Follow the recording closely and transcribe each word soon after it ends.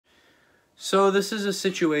So this is a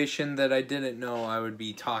situation that I didn't know I would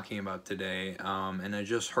be talking about today, and I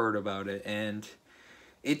just heard about it, and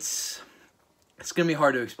it's gonna be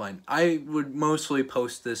hard to explain. I would mostly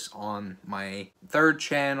post this on my third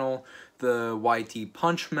channel, the W.A.D.E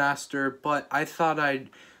Punch Master, but I thought I'd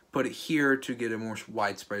put it here to get a more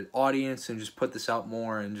widespread audience and just put this out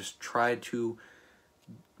more and just try to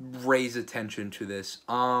raise attention to this.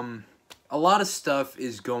 A lot of stuff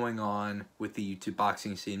is going on with the YouTube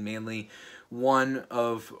boxing scene, mainly one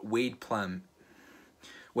of W.A.D.E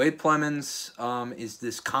W.A.D.E Plemons is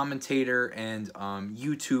this commentator and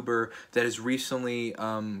YouTuber that has recently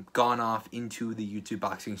gone off into the YouTube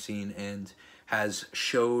boxing scene and has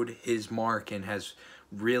showed his mark and has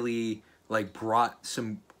really like brought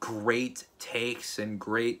some great takes and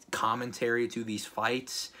great commentary to these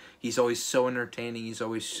fights. He's always so entertaining. He's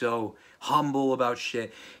always so humble about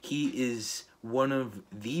shit. He is one of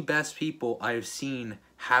the best people I have seen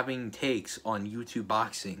having takes on YouTube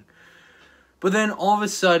boxing. But then all of a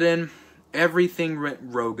sudden, everything went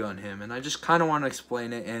rogue on him. And I just kind of want to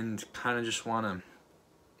explain it and kind of just want to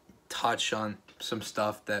touch on some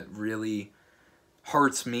stuff that really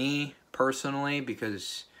hurts me personally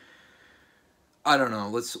because I don't know.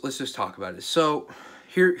 Let's just talk about it. So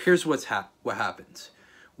here's what happens.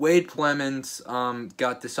 W.A.D.E Plemons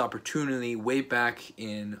got this opportunity way back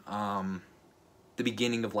in the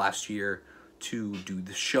beginning of last year to do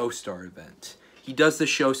the Showstar event. He does the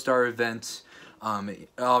Showstar event. It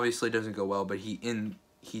obviously doesn't go well, but he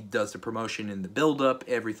does the promotion in the build-up.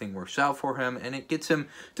 Everything works out for him, and it gets him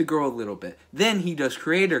to grow a little bit. Then he does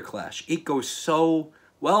Creator Clash. It goes so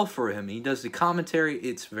well for him. He does the commentary.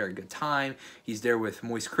 It's a very good time. He's there with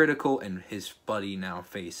Moist Critical and his buddy now,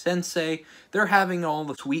 Face Sensei. They're having all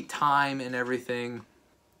the sweet time and everything.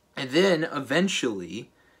 And then,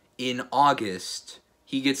 eventually, in August,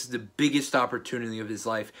 he gets the biggest opportunity of his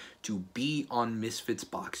life to be on Misfits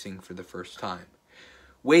Boxing for the first time.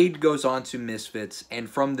 W.A.D.E goes on to Misfits, and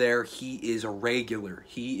from there, he is a regular.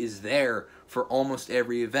 He is there for almost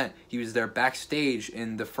every event. He was there backstage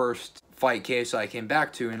in the first fight KSI came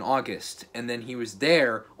back to in August, and then he was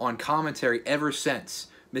there on commentary ever since.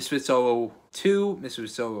 Misfits 002,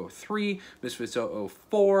 Misfits 003, Misfits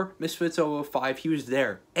 004, Misfits 005. He was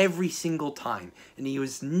there every single time, and he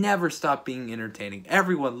was never stopped being entertaining.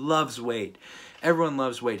 Everyone loves W.A.D.E. Everyone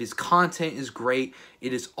loves W.A.D.E. His content is great.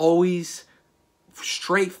 It is always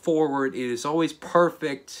straightforward. It is always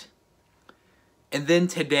perfect. And then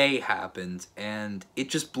today happened, and it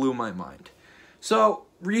just blew my mind. So,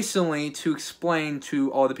 recently, to explain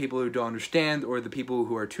to all the people who don't understand or the people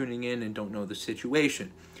who are tuning in and don't know the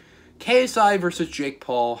situation, KSI versus Jake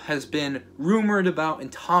Paul has been rumored about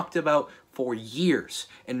and talked about for years.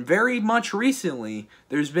 And very much recently,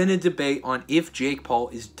 there's been a debate on if Jake Paul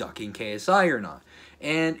is ducking KSI or not.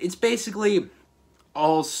 And it's basically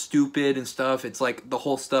all stupid and stuff. It's like the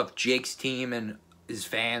whole stuff Jake's team and his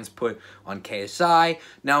fans put on KSI,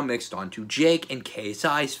 now mixed onto Jake and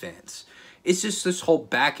KSI's fans. It's just this whole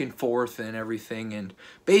back and forth and everything, and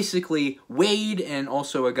basically W.A.D.E and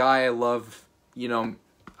also a guy I love, you know,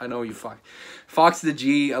 I know you Fox the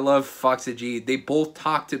G, I love Fox the G, they both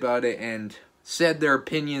talked about it and said their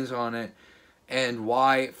opinions on it, and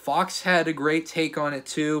why Fox had a great take on it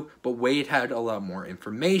too, but W.A.D.E had a lot more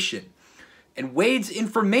information. And W.A.D.'s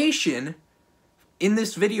information in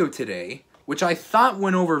this video today, which I thought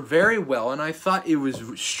went over very well, and I thought it was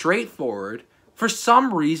straightforward, for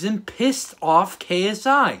some reason pissed off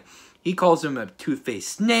KSI. He calls him a two-faced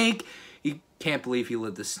snake. He can't believe he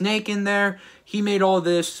let the snake in there. He made all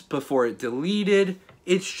this before it deleted.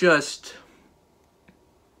 It's just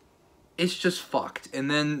fucked. And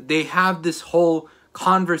then they have this whole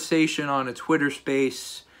conversation on a Twitter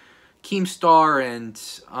space. Keemstar and,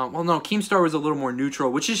 well no, Keemstar was a little more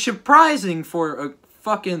neutral, which is surprising for a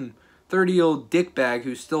fucking 30-year-old dickbag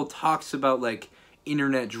who still talks about, like,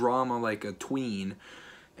 internet drama like a tween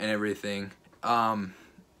and everything. And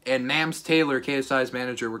Mams Taylor, KSI's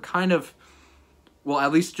manager, were kind of, well,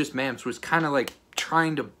 at least just Mams, was kind of like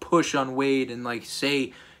trying to push on W.A.D.E and like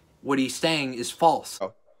say what he's saying is false.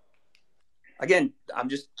 Again,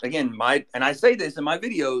 and I say this in my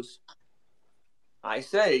videos, I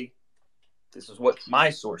say, this is what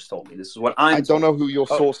my source told me. This is what I don't know who your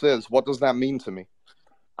source is. What does that mean to me?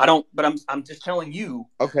 I don't, but I'm just telling you.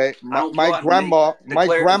 Okay, my grandma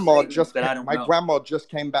just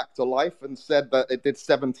came back to life and said that it did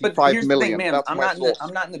 75 million. Thing, That's I'm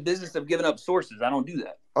not in the business of giving up sources. I don't do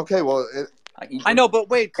that. Okay, well, I know, but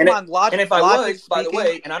wait, come on, logic. And if I was, by the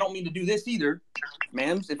way, and I don't mean to do this either,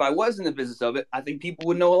 Mams, if I was in the business of it, I think people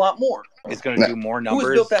would know a lot more. It's going to do more numbers. Who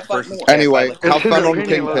has built that fight more? Anyway, have fun on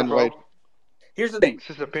Kingpin, Wade. Here's the thing. It's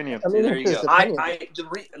his opinion. I mean, There it's you his go. opinion.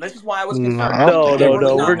 This is why I was concerned. No. Really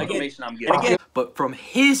We're not information I'm getting. And again, but from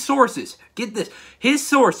his sources, get this, his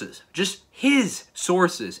sources, just his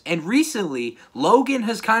sources. And recently, Logan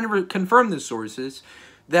has kind of confirmed the sources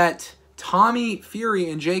that Tommy Fury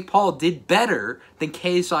and Jake Paul did better than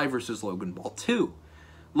KSI versus Logan Paul 2.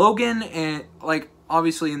 Logan, and like,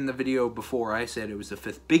 obviously in the video before, I said it was the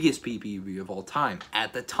 5th biggest PPV of all time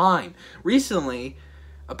at the time. Recently,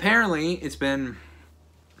 apparently, it's been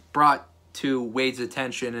brought to Wade's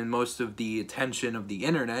attention and most of the attention of the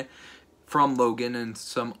internet from Logan and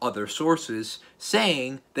some other sources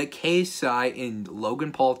saying that KSI in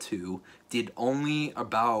Logan Paul 2 did only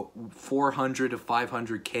about 400 to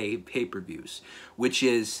 500K pay-per-views, which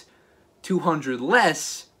is 200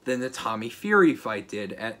 less than the Tommy Fury fight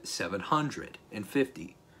did at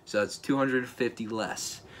 750. So that's 250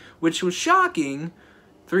 less, which was shocking.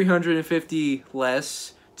 350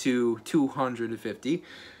 less to 250. It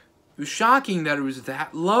was shocking that it was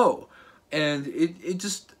that low. And it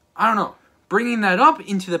just, I don't know. Bringing that up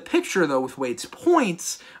into the picture, though, with Wade's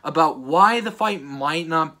points about why the fight might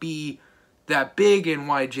not be that big and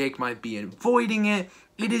why Jake might be avoiding it,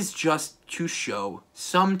 it is just to show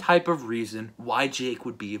some type of reason why Jake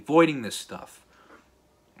would be avoiding this stuff.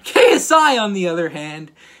 KSI, on the other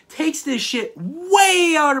hand, takes this shit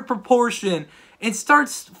way out of proportion and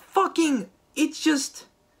starts fucking, it's just,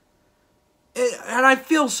 and I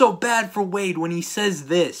feel so bad for Wade when he says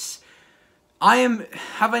this.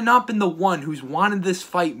 Have I not been the one who's wanted this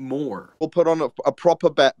fight more? We'll put on a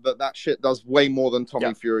proper bet that shit does way more than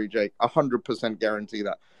Tommy Fury, Jake. 100% guarantee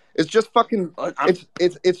that. It's just fucking.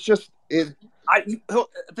 It's just. The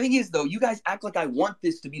thing is, though, you guys act like I want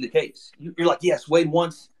this to be the case. You're like, yes, Wade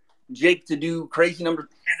wants Jake to do crazy numbers.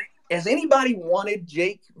 Has anybody wanted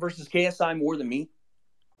Jake versus KSI more than me?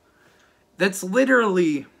 That's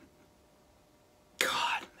literally.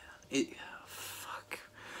 God, man. Fuck.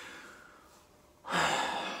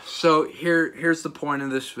 So here's the point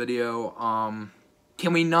of this video.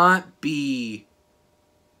 Can we not be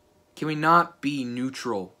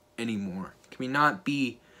neutral anymore? Can we not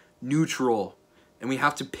be neutral and we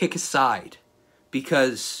have to pick a side?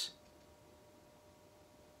 Because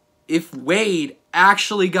if Wade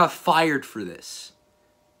actually got fired for this,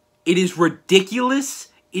 it is ridiculous,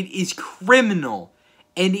 it is criminal,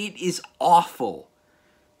 and it is awful.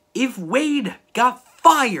 If Wade got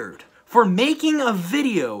fired for making a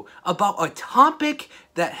video about a topic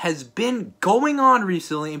that has been going on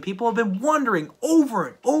recently and people have been wondering over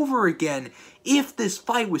and over again if this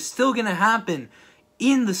fight was still going to happen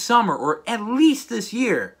in the summer or at least this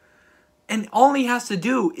year. And all he has to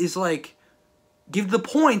do is like give the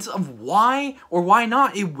points of why or why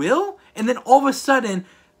not it will, and then all of a sudden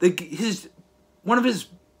one of his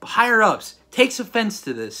higher ups takes offense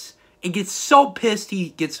to this and gets so pissed he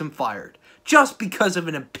gets him fired. Just because of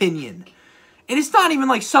an opinion. And it's not even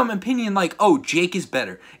like some opinion like, oh, Jake is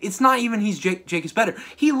better. It's not even Jake is better.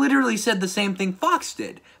 He literally said the same thing Fox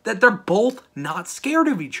did. That they're both not scared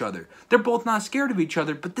of each other. They're both not scared of each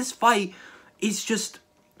other. But this fight is just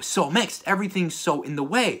so mixed. Everything's so in the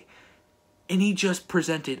way. And he just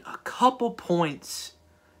presented a couple points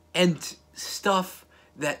and stuff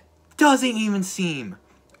that doesn't even seem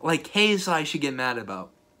like KSI should get mad about.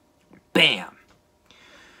 Bam.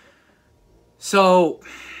 So,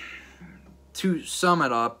 to sum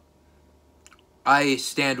it up, I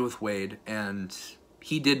stand with Wade, and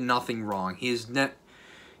he did nothing wrong. He's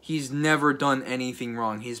never done anything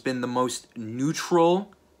wrong. He's been the most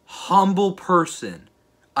neutral, humble person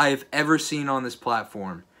I've ever seen on this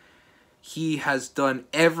platform. He has done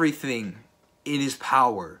everything in his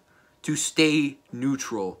power to stay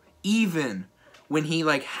neutral, even when he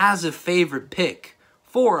has a favorite pick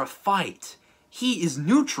for a fight. He is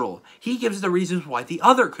neutral. He gives the reasons why the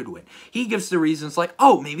other could win. He gives the reasons like,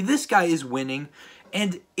 oh, maybe this guy is winning.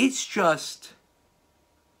 And it's just...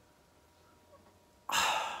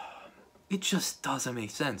 it just doesn't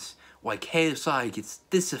make sense why KSI gets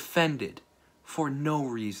this offended for no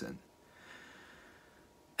reason.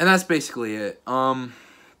 And that's basically it. I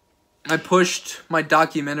pushed my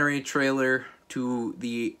documentary trailer to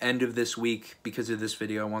the end of this week because of this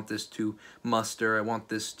video. I want this to muster. I want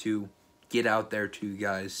this to get out there to you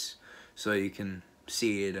guys so you can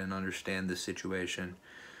see it and understand the situation.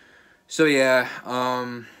 So yeah,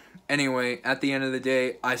 anyway, at the end of the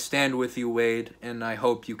day, I stand with you, Wade, and I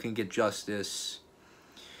hope you can get justice.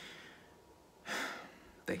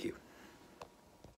 Thank you.